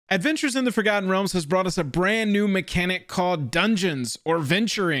Adventures in the Forgotten Realms has brought us a brand new mechanic called dungeons, or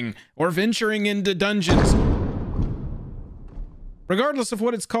venturing into dungeons. Regardless of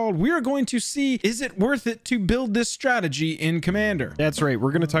what it's called, we are going to see, is it worth it to build this strategy in Commander? That's right.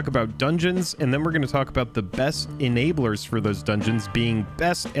 We're going to talk about dungeons, and then we're going to talk about the best enablers for those dungeons, being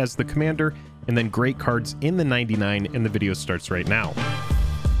best as the commander, and then great cards in the 99, and the video starts right now.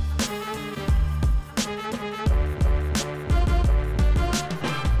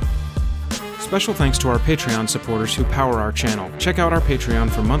 Special thanks to our Patreon supporters who power our channel. Check out our Patreon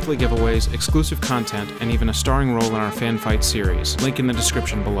for monthly giveaways, exclusive content, and even a starring role in our fan fight series. Link in the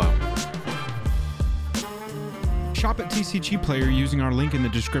description below. Shop at TCG Player using our link in the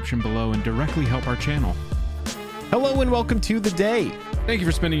description below and directly help our channel. Hello and welcome to the day. Thank you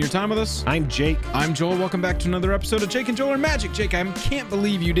for spending your time with us. I'm Jake. I'm Joel. Welcome back to another episode of Jake and Joel are Magic. Jake, I can't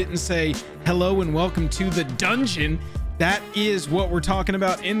believe you didn't say hello and welcome to the dungeon. That is what we're talking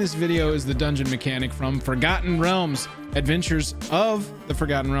about in this video, is the dungeon mechanic from Forgotten Realms, Adventures of the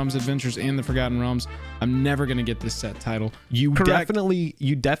Forgotten Realms, Adventures in the Forgotten Realms. I'm never going to get this set title. You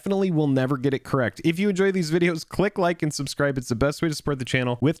definitely will never get it correct. If you enjoy these videos, click like and subscribe. It's the best way to support the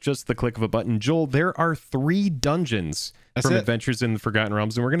channel with just the click of a button. Joel, there are 3 dungeons from Adventures in the Forgotten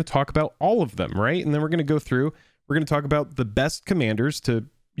Realms, and we're going to talk about all of them, right? And then we're going to go through, we're going to talk about the best commanders to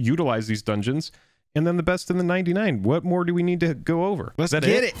utilize these dungeons, and then the best in the 99. What more do we need to go over? Let's get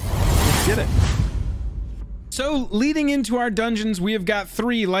it. Let's get it. So leading into our dungeons, we have got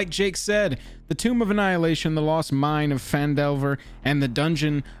 3, like Jake said: the Tomb of Annihilation, the Lost Mine of Phandelver, and the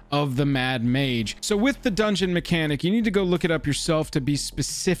Dungeon of the Mad Mage. So with the dungeon mechanic, you need to go look it up yourself to be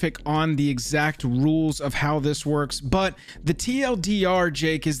specific on the exact rules of how this works. But the TLDR,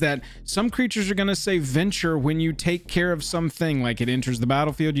 Jake, is that some creatures are going to say venture when you take care of something, like it enters the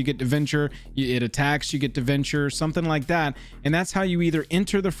battlefield, you get to venture, it attacks, you get to venture, something like that. And that's how you either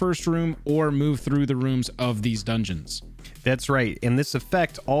enter the first room or move through the rooms of these dungeons. That's right. And this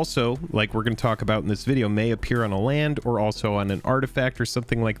effect also, like we're going to talk about in this video, may appear on a land or also on an artifact or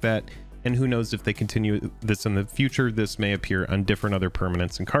something like that. And who knows, if they continue this in the future, this may appear on different other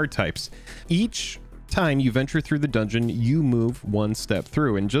permanents and card types. Each time you venture through the dungeon, you move 1 step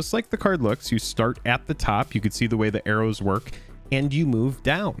through. And just like the card looks, you start at the top. You can see the way the arrows work, and you move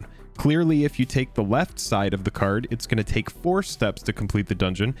down. Clearly, if you take the left side of the card, it's going to take 4 steps to complete the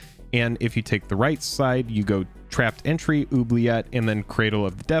dungeon. And if you take the right side, you go Trapped Entry, Oubliette, and then Cradle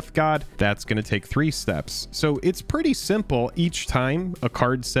of the Death God. That's going to take 3 steps. So it's pretty simple. Each time a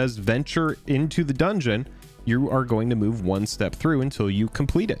card says venture into the dungeon, you are going to move 1 step through until you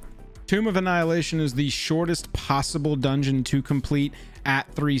complete it. Tomb of Annihilation is the shortest possible dungeon to complete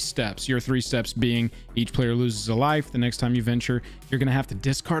at 3 steps. Your 3 steps being each player loses a life. The next time you venture, you're going to have to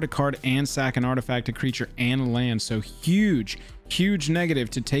discard a card and sack an artifact, a creature, and a land. So huge negative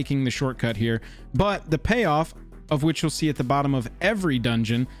to taking the shortcut here. But the payoff, of which you'll see at the bottom of every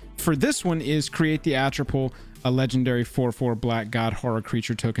dungeon for this one, is create the Atropal, a legendary 4/4 black god horror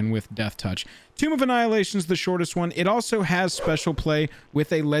creature token with Death Touch. Tomb of Annihilation is the shortest one. It also has special play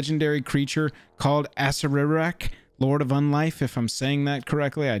with a legendary creature called Asarirak, Lord of Unlife, if I'm saying that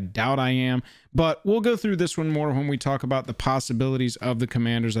correctly. I doubt I am, but we'll go through this one more when we talk about the possibilities of the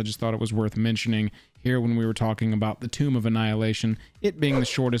commanders. I just thought it was worth mentioning here when we were talking about the Tomb of Annihilation, it being the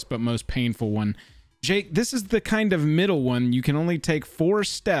shortest but most painful one. Jake, this is the kind of middle one. You can only take 4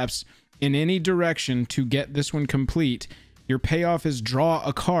 steps in any direction to get this one complete. Your payoff is draw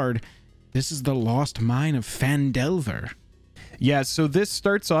a card. This is the Lost Mine of Phandelver. Yeah, so this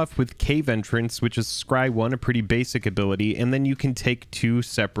starts off with Cave Entrance, which is Scry 1, a pretty basic ability, and then you can take 2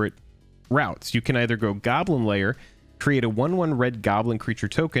 separate routes. You can either go Goblin Lair, create a 1/1 red goblin creature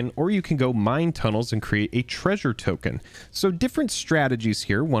token, or you can go Mine Tunnels and create a treasure token. So different strategies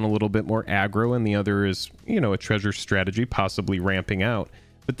here, one a little bit more aggro and the other is, you know, a treasure strategy, possibly ramping out.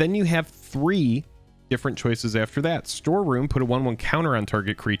 But then you have 3 different choices after that. Storeroom, put a 1/1 counter on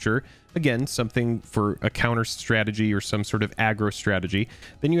target creature. Again, something for a counter strategy or some sort of aggro strategy.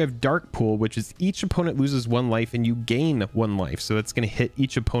 Then you have Dark Pool, which is each opponent loses 1 life and you gain 1 life. So that's going to hit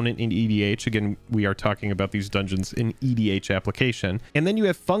each opponent in EDH. Again, we are talking about these dungeons in EDH application. And then you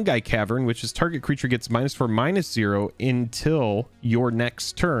have Fungi Cavern, which is target creature gets -4/-0 until your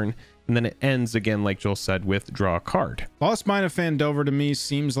next turn. And then it ends again, like Joel said, with draw a card. Lost Mine of Phandelver to me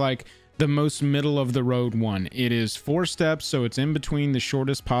seems like the most middle of the road one. It is 4 steps, so it's in between the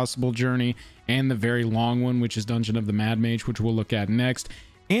shortest possible journey and the very long one, which is Dungeon of the Mad Mage, which we'll look at next.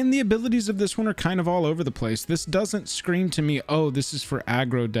 And the abilities of this one are kind of all over the place. This doesn't scream to me, oh, this is for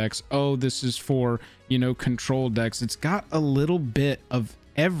aggro decks. Oh, this is for, you know, control decks. It's got a little bit of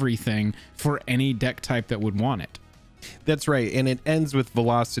everything for any deck type that would want it. That's right, and it ends with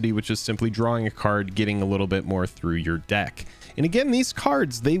velocity, which is simply drawing a card, getting a little bit more through your deck. And again, these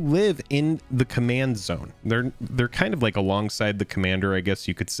cards, they live in the command zone. They're kind of like alongside the commander, I guess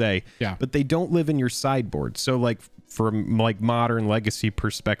you could say. Yeah. But they don't live in your sideboard. So like from like modern legacy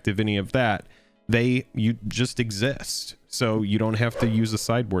perspective, any of that, you just exist. So you don't have to use a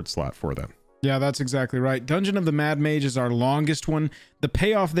sideboard slot for them. Yeah, that's exactly right. Dungeon of the Mad Mage is our longest one. The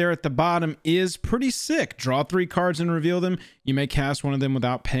payoff there at the bottom is pretty sick. Draw 3 cards and reveal them. You may cast one of them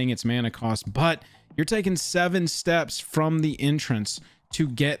without paying its mana cost, but you're taking 7 steps from the entrance to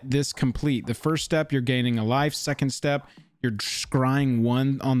get this complete. The first step, you're gaining a life. Second step, you're scrying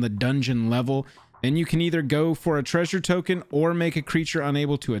 1 on the dungeon level. Then you can either go for a treasure token or make a creature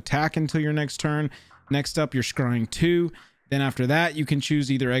unable to attack until your next turn. Next up, you're scrying 2. Then after that, you can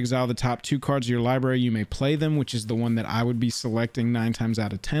choose either exile the top 2 cards of your library. You may play them, which is the one that I would be selecting 9 times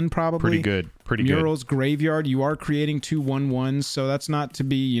out of 10 probably. Pretty good. Pretty good. Mural's Graveyard. You are creating 2 1/1s, so that's not to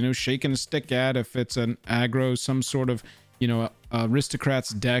be, you know, shaking a stick at if it's an aggro, some sort of, you know,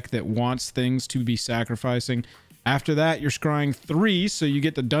 aristocrat's deck that wants things to be sacrificing. After that, you're scrying 3, so you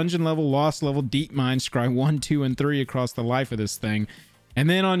get the dungeon level, lost level, deep mine, scry 1, 2, and 3 across the life of this thing. And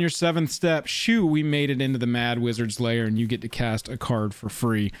then on your 7th step, shoo, we made it into the Mad Wizard's Lair, and you get to cast a card for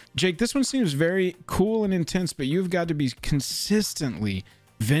free. Jake, this one seems very cool and intense, but you've got to be consistently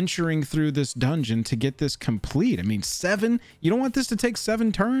venturing through this dungeon to get this complete. I mean, 7? You don't want this to take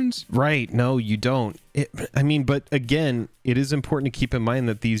 7 turns? Right. No, you don't. But again, it is important to keep in mind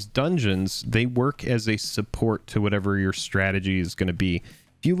that these dungeons, they work as a support to whatever your strategy is going to be.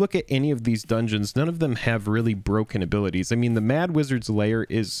 If you look at any of these dungeons, none of them have really broken abilities. I mean, the Mad Wizard's Lair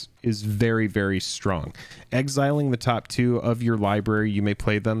is very, very strong. Exiling the top 2 of your library, you may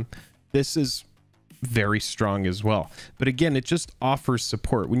play them. This is very strong as well. But again, it just offers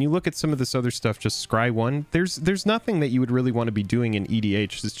support. When you look at some of this other stuff, just scry 1, there's nothing that you would really want to be doing in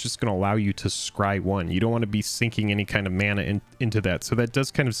EDH. It's just going to allow you to scry 1. You don't want to be sinking any kind of mana into that. So that does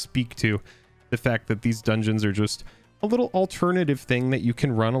kind of speak to the fact that these dungeons are just a little alternative thing that you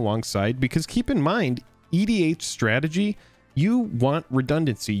can run alongside, because keep in mind, EDH strategy, you want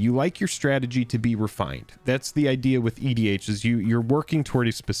redundancy. You like your strategy to be refined. That's the idea with EDH, is you're working toward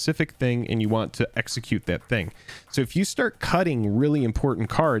a specific thing and you want to execute that thing. So if you start cutting really important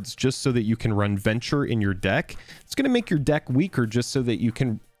cards just so that you can run venture in your deck, it's going to make your deck weaker just so that you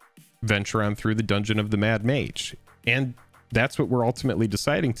can venture on through the Dungeon of the Mad Mage. And that's what we're ultimately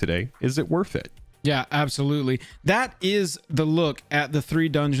deciding today. Is it worth it? Yeah, absolutely. That is the look at the 3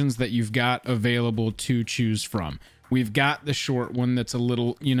 dungeons that you've got available to choose from. We've got the short one that's a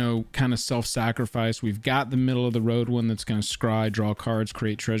little, you know, kind of self-sacrifice. We've got the middle of the road one that's going to scry, draw cards,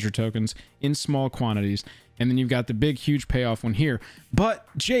 create treasure tokens in small quantities. And then you've got the big, huge payoff one here. But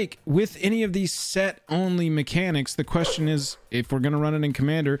Jake, with any of these set-only mechanics, the question is, if we're going to run it in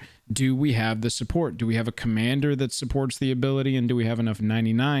Commander, do we have the support? Do we have a Commander that supports the ability? And do we have enough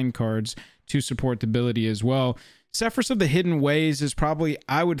 99 cards to support the ability as well? Zephyrus of the Hidden Ways is probably,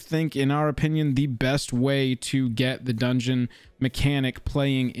 I would think, in our opinion, the best way to get the dungeon mechanic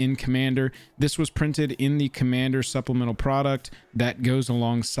playing in Commander. This was printed in the Commander supplemental product that goes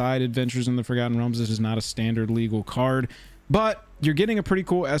alongside Adventures in the Forgotten Realms. This is not a standard legal card, but you're getting a pretty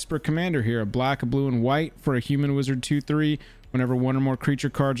cool Esper Commander here, a black, a blue, and white for a Human Wizard 2/3. Whenever 1 or more creature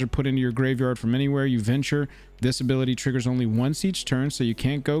cards are put into your graveyard from anywhere, you venture. This ability triggers only once each turn, so you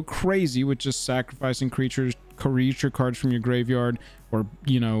can't go crazy with just sacrificing creature cards from your graveyard, or,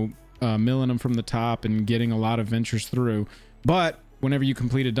 you know, milling them from the top and getting a lot of ventures through. But whenever you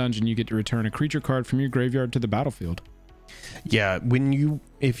complete a dungeon, you get to return a creature card from your graveyard to the battlefield. Yeah,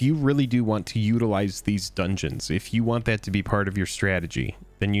 if you really do want to utilize these dungeons, if you want that to be part of your strategy,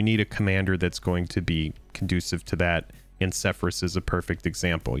 then you need a commander that's going to be conducive to that. And Zephyrus is a perfect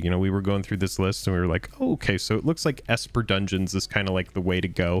example. You know, we were going through this list and we were like, oh, okay, so it looks like Esper Dungeons is kind of like the way to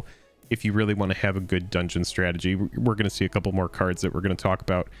go if you really want to have a good dungeon strategy. We're going to see a couple more cards that we're going to talk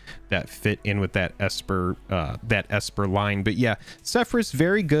about that fit in with that Esper line. But yeah, Zephyrus,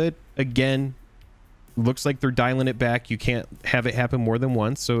 very good. Again, looks like they're dialing it back. You can't have it happen more than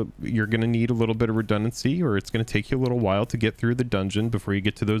once, so you're going to need a little bit of redundancy, or it's going to take you a little while to get through the dungeon before you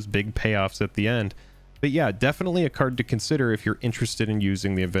get to those big payoffs at the end. But yeah, definitely a card to consider if you're interested in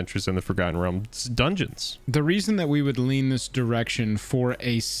using the Adventures in the Forgotten Realms dungeons. The reason that we would lean this direction for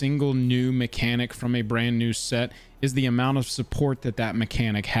a single new mechanic from a brand new set is the amount of support that that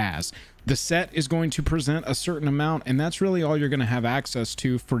mechanic has. The set is going to present a certain amount, and that's really all you're going to have access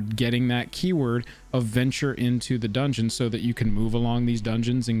to for getting that keyword of venture into the dungeon, so that you can move along these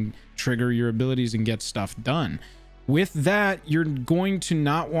dungeons and trigger your abilities and get stuff done. With that, you're going to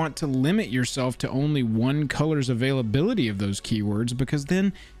not want to limit yourself to only one color's availability of those keywords, because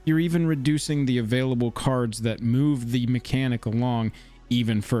then you're even reducing the available cards that move the mechanic along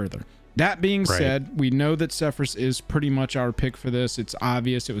even further. That being said, we know that Sephiroth is pretty much our pick for this. It's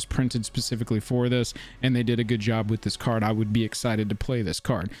obvious. It was printed specifically for this, and they did a good job with this card. I would be excited to play this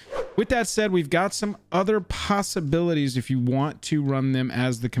card. With that said, we've got some other possibilities if you want to run them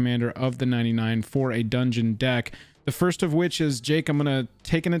as the commander of the 99 for a dungeon deck. The first of which is, Jake, I'm going to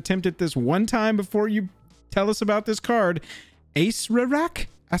take an attempt at this one time before you tell us about this card. Acereric?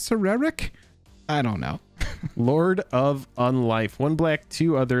 I don't know. Lord of Unlife. 1 black,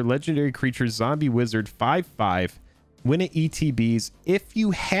 2 other, legendary creature, zombie wizard, 5/5. When it ETBs, if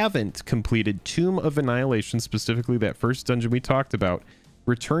you haven't completed Tomb of Annihilation, specifically that first dungeon we talked about,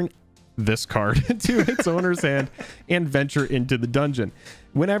 return this card to its owner's hand and venture into the dungeon.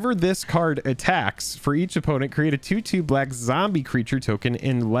 Whenever this card attacks, for each opponent, create a 2/2 black zombie creature token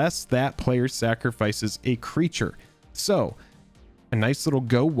unless that player sacrifices a creature. So, a nice little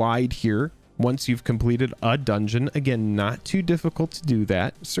go wide here. Once you've completed a dungeon, again, not too difficult to do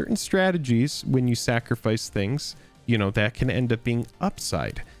that. Certain strategies, when you sacrifice things, you know, that can end up being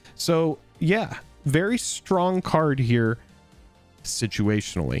upside. So yeah, very strong card here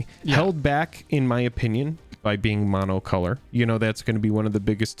situationally. Held back, in my opinion, by being monocolor. You know, that's going to be one of the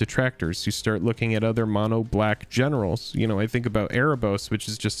biggest detractors. You start looking at other mono black generals. You know, I think about Erebos, which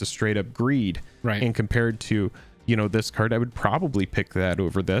is just a straight up greed. Right. And compared to, you know, this card, I would probably pick that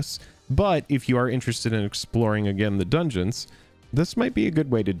over this. But if you are interested in exploring, again, the dungeons, this might be a good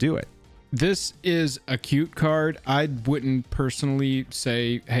way to do it. This is a cute card. I wouldn't personally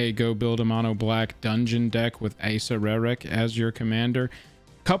say, hey, go build a mono black dungeon deck with Acereric as your commander.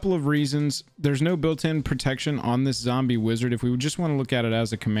 Couple of reasons. There's no built-in protection on this zombie wizard. If we would just want to look at it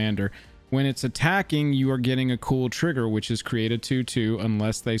as a commander, when it's attacking, you are getting a cool trigger, which is create a 2/2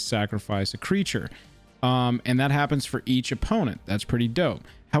 unless they sacrifice a creature. And that happens for each opponent. That's pretty dope.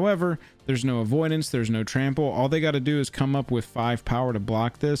 However, there's no avoidance, there's no trample. All they got to do is come up with 5 power to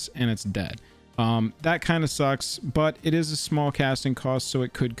block this, and it's dead. That kind of sucks, but it is a small casting cost, so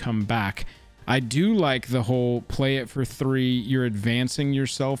it could come back. I do like the whole play it for 3. You're advancing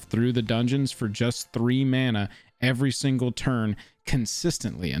yourself through the dungeons for just 3 mana every single turn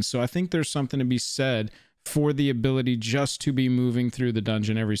consistently. And so I think there's something to be said for the ability just to be moving through the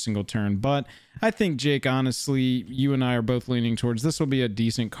dungeon every single turn. But I think, Jake, honestly, you and I are both leaning towards this will be a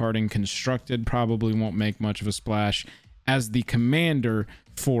decent carding constructed, probably won't make much of a splash as the commander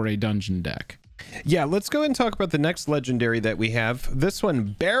for a dungeon deck. Yeah, let's go and talk about the next legendary that we have. This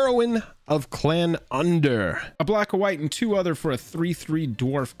one, Barrowin of Clan Under. A black, a white, and 2 other for a 3/3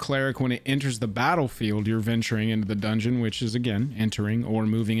 dwarf cleric. When it enters the battlefield, you're venturing into the dungeon, which is, again, entering or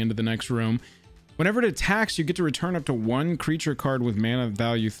moving into the next room. Whenever it attacks, you get to return up to 1 creature card with mana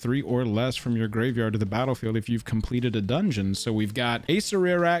value 3 or less from your graveyard to the battlefield if you've completed a dungeon. So we've got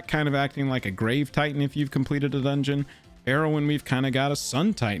Acereric kind of acting like a Grave Titan if you've completed a dungeon. Barrowin, we've kind of got a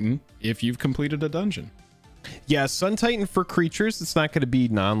Sun Titan if you've completed a dungeon. Yeah, Sun Titan for creatures. It's not going to be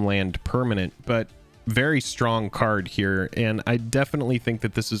non-land permanent, but very strong card here. And I definitely think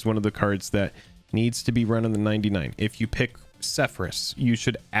that this is one of the cards that needs to be run in the 99. If you pick Sephiroth, you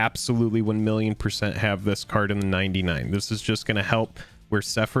should absolutely 1,000,000% have this card in the 99. This is just going to help where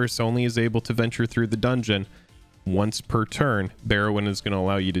Sephiroth only is able to venture through the dungeon once per turn. Barrowin is going to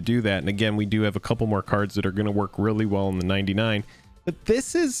allow you to do that. And again, we do have a couple more cards that are going to work really well in the 99. But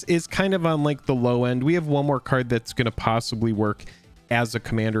this is kind of on like the low end. We have one more card that's going to possibly work as a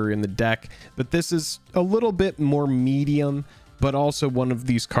commander in the deck, but this is a little bit more medium, but also one of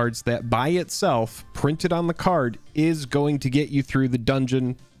these cards that by itself, printed on the card, is going to get you through the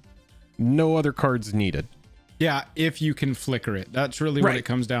dungeon. No other cards needed. Yeah, if you can flicker it. That's really what it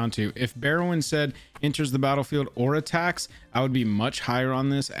comes down to. If Barrowin said enters the battlefield or attacks, I would be much higher on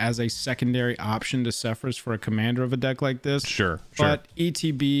this as a secondary option to Sephiroth for a commander of a deck like this. Sure. But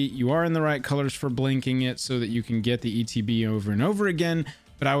ETB, you are in the right colors for blinking it so that you can get the ETB over and over again.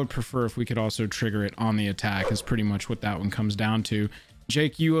 But I would prefer if we could also trigger it on the attack, is pretty much what that one comes down to.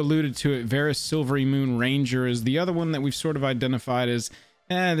 Jake, you alluded to it. Varus Silvery Moon Ranger is the other one that we've sort of identified as,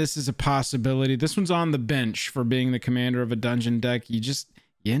 this is a possibility. This one's on the bench for being the commander of a dungeon deck. You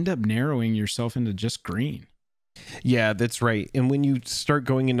end up narrowing yourself into just green. Yeah, that's right. And when you start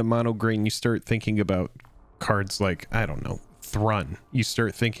going into mono green, you start thinking about cards like, I don't know, Thrun. You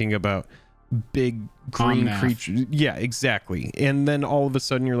start thinking about big green creatures. Yeah, exactly. And then all of a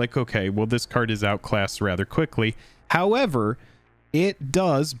sudden you're like, okay, well, this card is outclassed rather quickly. However, it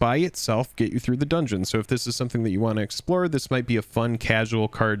does by itself get you through the dungeon. So if this is something that you want to explore, this might be a fun casual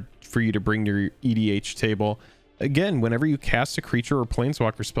card for you to bring to your EDH table. again, whenever you cast a creature or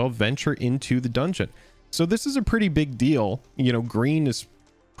planeswalker spell, venture into the dungeon. So this is a pretty big deal. You know, green is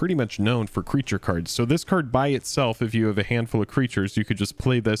pretty much known for creature cards. So this card by itself, if you have a handful of creatures, you could just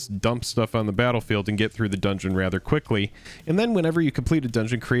play this, dump stuff on the battlefield, and get through the dungeon rather quickly. And then whenever you complete a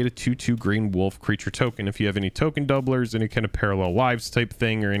dungeon, create a 2/2 green wolf creature token. If you have any token doublers, any kind of parallel lives type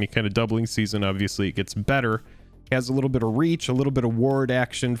thing, or any kind of doubling season, obviously it gets better. It has a little bit of reach, a little bit of ward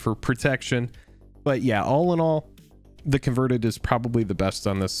action for protection. But yeah, all in all, the converted is probably the best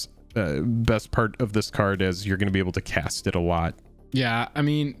on this, best part of this card, as you're going to be able to cast it a lot. Yeah, I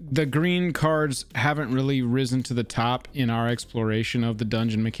mean, the green cards haven't really risen to the top in our exploration of the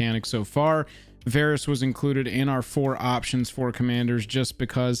dungeon mechanic so far. Varus was included in our 4 options for commanders just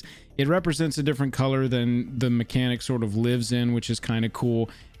because it represents a different color than the mechanic sort of lives in, which is kind of cool.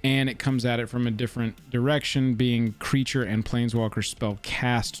 And it comes at it from a different direction, being creature and planeswalker spell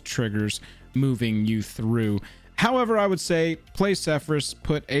cast triggers moving you through. However, I would say play Sephiroth,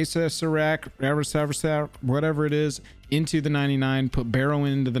 put Asarak, whatever it is, into the 99, put Barrow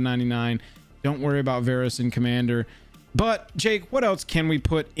into the 99. Don't worry about Varus and Commander. But, Jake, what else can we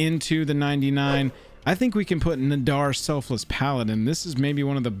put into the 99? I think we can put Nadar, Selfless Paladin. This is maybe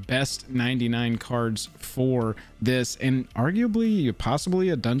one of the best 99 cards for this, and arguably, possibly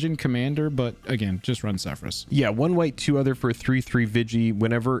a dungeon commander, but again, just run Sephiroth. Yeah, 1 white, 2 other for 3/3 Vigi.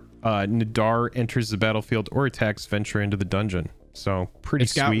 Whenever Nadar enters the battlefield or attacks, venture into the dungeon. So pretty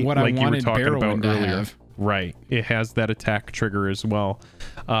it's got sweet, what like I you were wanted talking Barrowin about to earlier. have. Right, it has that attack trigger as well.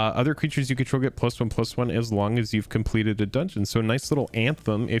 Other creatures you control get +1/+1 as long as you've completed a dungeon. So a nice little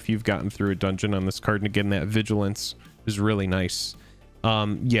anthem if you've gotten through a dungeon on this card. And again, that vigilance is really nice.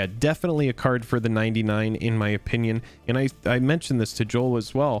 Yeah, definitely a card for the 99 in my opinion. And I mentioned this to Joel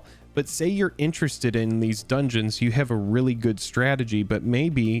as well. But say you're interested in these dungeons, you have a really good strategy, but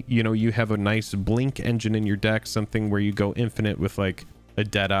maybe, you know, you have a nice blink engine in your deck, something where you go infinite with like a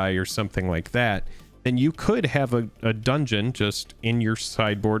Deadeye or something like that. Then you could have a dungeon just in your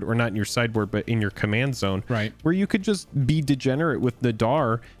sideboard, or not in your sideboard, but in your command zone, right, where you could just be degenerate with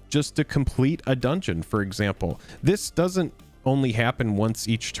Nadar just to complete a dungeon, for example. This doesn't only happen once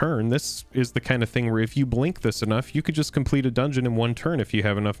each turn. This is the kind of thing where if you blink this enough, you could just complete a dungeon in 1 turn if you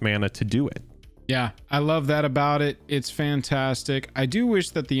have enough mana to do it. Yeah, I love that about it. It's fantastic. I do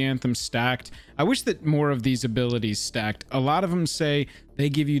wish that the Anthem stacked. I wish that more of these abilities stacked. A lot of them say they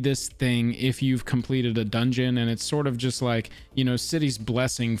give you this thing if you've completed a dungeon, and it's sort of just like, you know, City's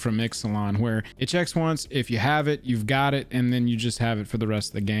Blessing from Ixalan, where it checks once, if you have it, you've got it, and then you just have it for the rest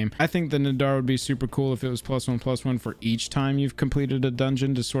of the game. I think the Nadar would be super cool if it was +1/+1 for each time you've completed a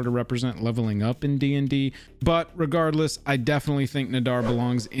dungeon to sort of represent leveling up in D&D. But regardless, I definitely think Nadar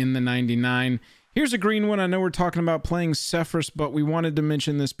belongs in the 99. Here's a green one. I know we're talking about playing Sephiroth, but we wanted to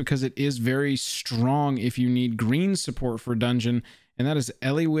mention this because it is very strong if you need green support for dungeon, and that is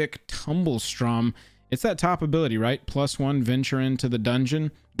Eliwick Tumblestrom. It's that top ability, right? +1 venture into the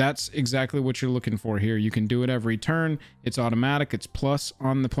dungeon. That's exactly what you're looking for here. You can do it every turn. It's automatic. It's plus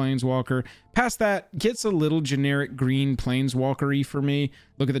on the Planeswalker. Past that, gets a little generic green Planeswalker-y for me.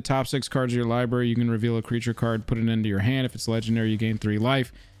 Look at the top 6 cards of your library. You can reveal a creature card, put it into your hand. If it's legendary, you gain 3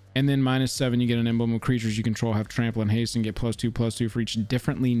 life. And then -7, you get an emblem of creatures you control have trample and haste, and get +2/+2 for each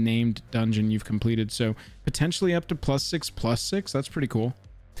differently named dungeon you've completed. So potentially up to +6/+6. That's pretty cool.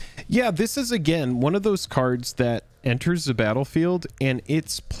 Yeah, this is again one of those cards that enters the battlefield, and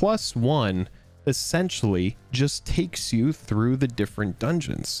its +1 essentially just takes you through the different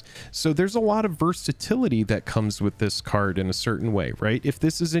dungeons. So there's a lot of versatility that comes with this card in a certain way, right? If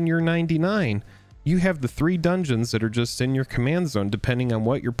this is in your 99, you have the 3 dungeons that are just in your command zone. Depending on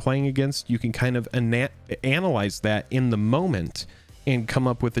what you're playing against, you can kind of analyze that in the moment and come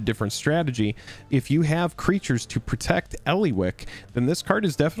up with a different strategy. If you have creatures to protect Eliwick, then this card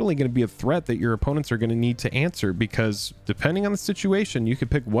is definitely going to be a threat that your opponents are going to need to answer, because depending on the situation, you can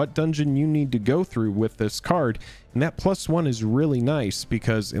pick what dungeon you need to go through with this card. And that +1 is really nice,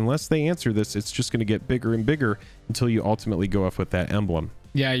 because unless they answer this, it's just going to get bigger and bigger until you ultimately go off with that emblem.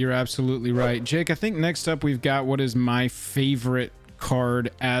 Yeah, you're absolutely right. Jake, I think next up we've got what is my favorite card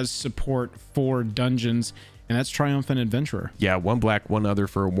as support for dungeons, and that's Triumphant Adventurer. Yeah, 1 black, 1 other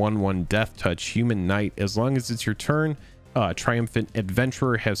for a 1/1 Death Touch Human Knight. As long as it's your turn, Triumphant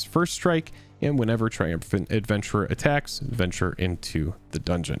Adventurer has first strike, and whenever Triumphant Adventurer attacks, venture into the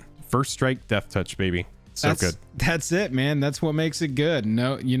dungeon. First strike, Death Touch, baby. So good. That's it, man. That's what makes it good.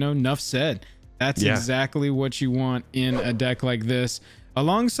 No, you know, enough said. That's exactly what you want in a deck like this.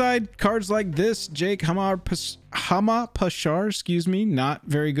 Alongside cards like this, Jake, Hama Pashar, excuse me, not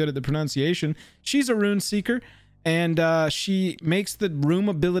very good at the pronunciation. She's a Rune Seeker. And she makes the room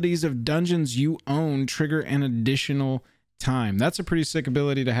abilities of dungeons you own trigger an additional time. That's a pretty sick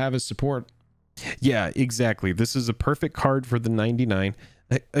ability to have as support. Yeah, exactly. This is a perfect card for the 99.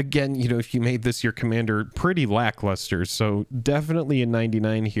 Again, you know, if you made this your commander, pretty lackluster. So definitely a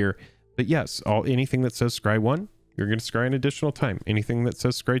 99 here. But yes, anything that says scry 1, you're going to scry an additional time. Anything that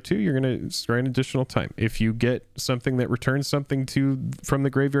says scry 2, you're going to scry an additional time. If you get something that returns something from the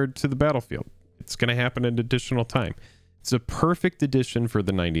graveyard to the battlefield, it's going to happen an additional time. It's a perfect addition for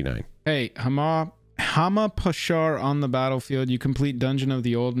the 99. Hey, Hama Pashar on the battlefield. You complete Dungeon of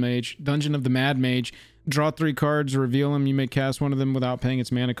the Old Mage, Dungeon of the Mad Mage. Draw 3 cards, reveal them. You may cast one of them without paying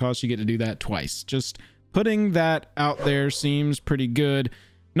its mana cost. You get to do that twice. Just putting that out there seems pretty good.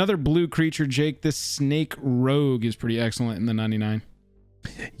 Another blue creature, Jake. This Snake Rogue is pretty excellent in the 99.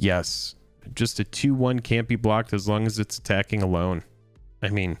 Yes. Just a 2/1 can't be blocked as long as it's attacking alone. I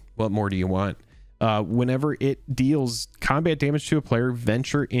mean, what more do you want? Whenever it deals combat damage to a player,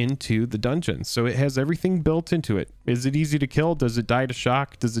 venture into the dungeon. So it has everything built into it. Is it easy to kill? Does it die to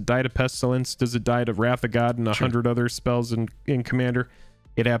shock? Does it die to pestilence? Does it die to Wrath of God and 100 other spells in Commander?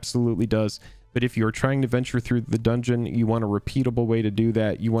 It absolutely does. But if you're trying to venture through the dungeon, you want a repeatable way to do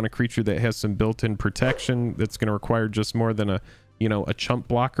that. You want a creature that has some built-in protection that's going to require just more than a chump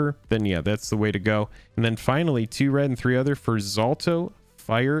blocker, then yeah, that's the way to go. And then finally, 2 red and 3 other for Zalto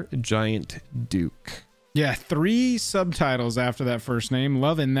Fire Giant Duke. Yeah, 3 subtitles after that first name.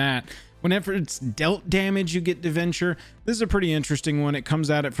 Loving that. Whenever it's dealt damage, you get to venture. This is a pretty interesting one. It comes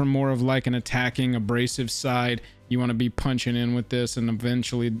at it from more of like an attacking, abrasive side. You want to be punching in with this, and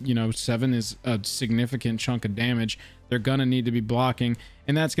eventually, 7 is a significant chunk of damage. They're gonna need to be blocking,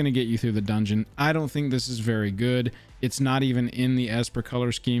 and that's gonna get you through the dungeon. I don't think this is very good. It's not even in the Esper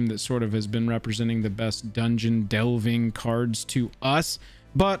color scheme that sort of has been representing the best dungeon delving cards to us,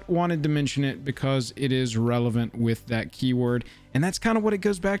 but wanted to mention it because it is relevant with that keyword. And that's kind of what it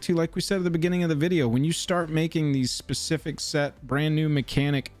goes back to, like we said at the beginning of the video. When you start making these specific set brand new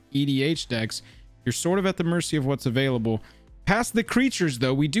mechanic EDH decks, you're sort of at the mercy of what's available. Past the creatures,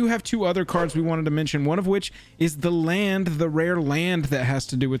 though, we do have 2 other cards we wanted to mention, one of which is the land, the rare land that has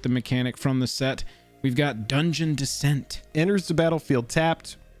to do with the mechanic from the set. We've got Dungeon Descent. Enters the battlefield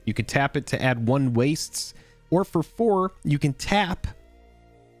tapped. You can tap it to add 1 wastes, or for 4, you can tap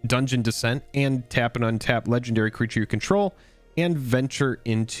Dungeon Descent and tap an untapped legendary creature you control and venture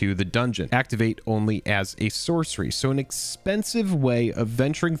into the dungeon. Activate only as a sorcery. So an expensive way of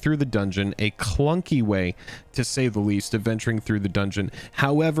venturing through the dungeon, a clunky way to say the least of venturing through the dungeon.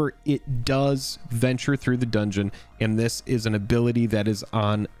 However, it does venture through the dungeon, and this is an ability that is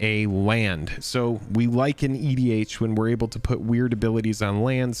on a land. So we like in EDH when we're able to put weird abilities on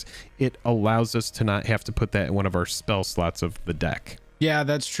lands. It allows us to not have to put that in one of our spell slots of the deck. Yeah,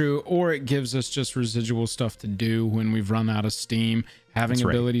 that's true. Or it gives us just residual stuff to do when we've run out of steam. Having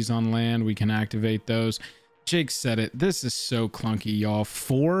abilities on land, we can activate those. Jake said it. This is so clunky, y'all.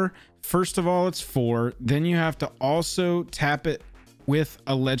 4. First of all, it's 4. Then you have to also tap it with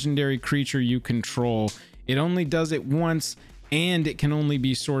a legendary creature you control. It only does it once, and it can only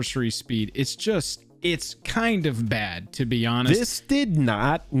be sorcery speed. It's kind of bad, to be honest. This did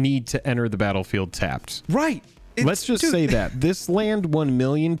not need to enter the battlefield tapped. Right. Let's just say that this land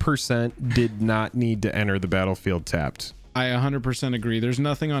 1,000,000% did not need to enter the battlefield tapped. I 100% agree. There's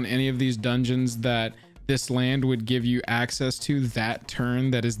nothing on any of these dungeons that this land would give you access to that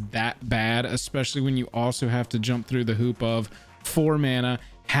turn that is that bad, especially when you also have to jump through the hoop of 4 mana,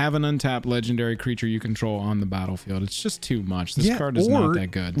 have an untapped legendary creature you control on the battlefield. It's just too much. This card is not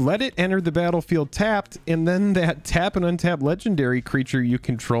that good. Let it enter the battlefield tapped, and then that tap an untapped legendary creature you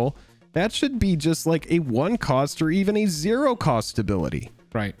control, that should be just like a 1 cost or even a 0 cost ability.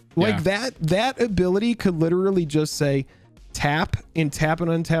 Right. Like that ability could literally just say tap and tap an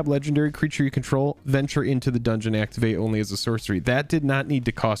untapped legendary creature you control, venture into the dungeon, activate only as a sorcery. That did not need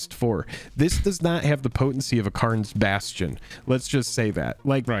to cost 4. This does not have the potency of a Karn's Bastion. Let's just say that.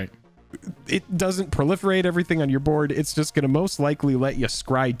 Like, right. It doesn't proliferate everything on your board. It's just going to most likely let you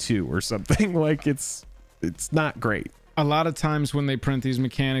scry 2 or something. Like, it's not great. A lot of times when they print these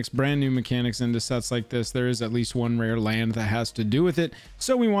mechanics, brand new mechanics into sets like this, there is at least 1 rare land that has to do with it.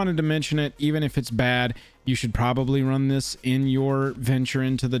 So we wanted to mention it. Even if it's bad, you should probably run this in your venture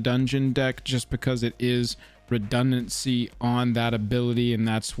into the dungeon deck, just because it is redundancy on that ability, and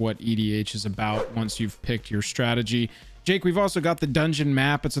that's what EDH is about once you've picked your strategy. Jake, we've also got the dungeon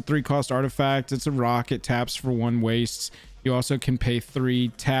map. It's a 3-cost artifact. It's a rock. It taps for 1 wastes. You also can pay 3,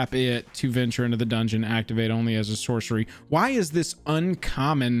 tap it to venture into the dungeon, activate only as a sorcery. Why is this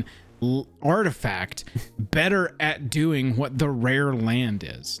uncommon artifact better at doing what the rare land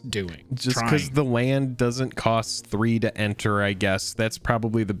is doing. Just because the land doesn't cost 3 to enter, I guess. That's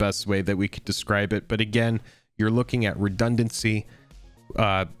probably the best way that we could describe it. But again, you're looking at redundancy.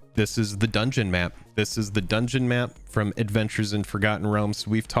 This is the dungeon map. This is the dungeon map from Adventures in Forgotten Realms.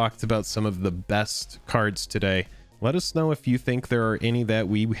 We've talked about some of the best cards today. Let us know if you think there are any that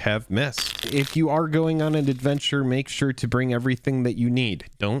we have missed. If you are going on an adventure, make sure to bring everything that you need.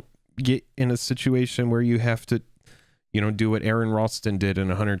 Don't get in a situation where you have to, you know, do what Aaron Ralston did in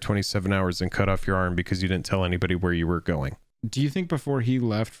 127 hours and cut off your arm because you didn't tell anybody where you were going. Do you think before he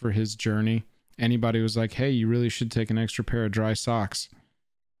left for his journey, anybody was like, hey, you really should take an extra pair of dry socks?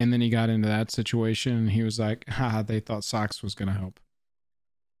 And then he got into that situation and he was like, haha, they thought socks was going to help.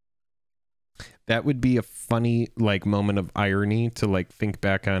 That would be a funny, like, moment of irony to, like, think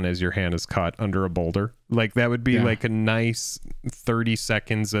back on as your hand is caught under a boulder. Like, that would be like a nice 30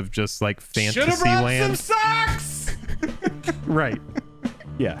 seconds of just, like, fantasy land. Some socks! Right.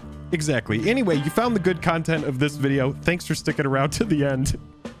 Yeah, exactly. Anyway, you found the good content of this video. Thanks for sticking around to the end.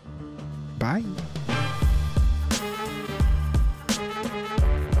 Bye.